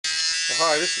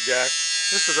Hi, this is Jack.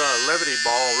 This is our Levity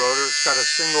ball rotor. It's got a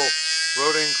single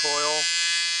Rodin coil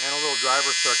and a little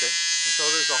driver circuit. And so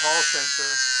there's a Hall sensor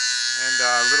and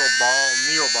a little ball,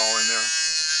 Neo ball in there.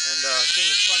 And the thing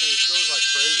is funny, it goes like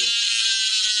crazy.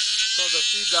 So the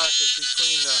feedback is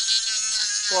between the,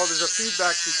 there's a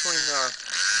feedback between the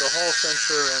Hall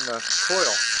sensor and the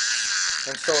coil.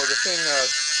 And so the thing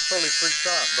totally freaks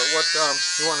out. But what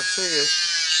you want to see is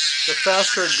the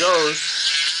faster it goes,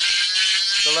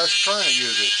 the less current it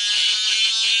uses.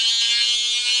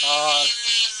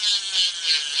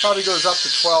 Probably goes up to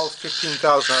 15,000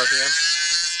 RPM.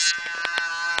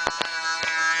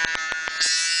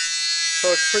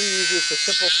 So it's pretty easy. It's a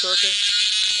simple circuit,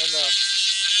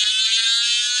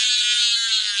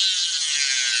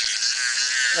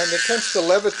 and it tends to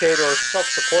levitate or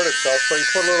self-support itself. So you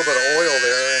put a little bit of oil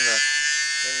there in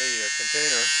the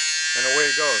container, and away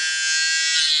it goes.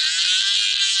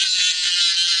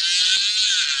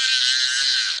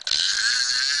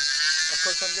 Of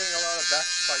course, I'm getting a lot of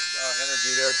backspike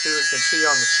energy there too. You can see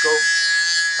on the scope,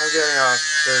 I'm getting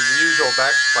the usual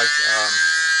backspike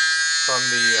from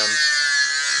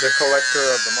the collector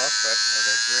of the MOSFET, or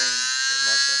the drain of the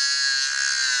MOSFET.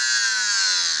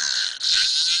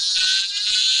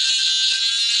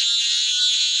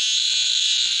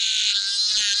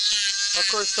 Of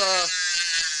course,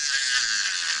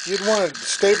 you'd want to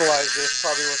stabilize this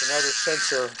probably with another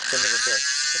sensor.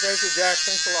 Okay, so Jack,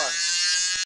 thanks a lot.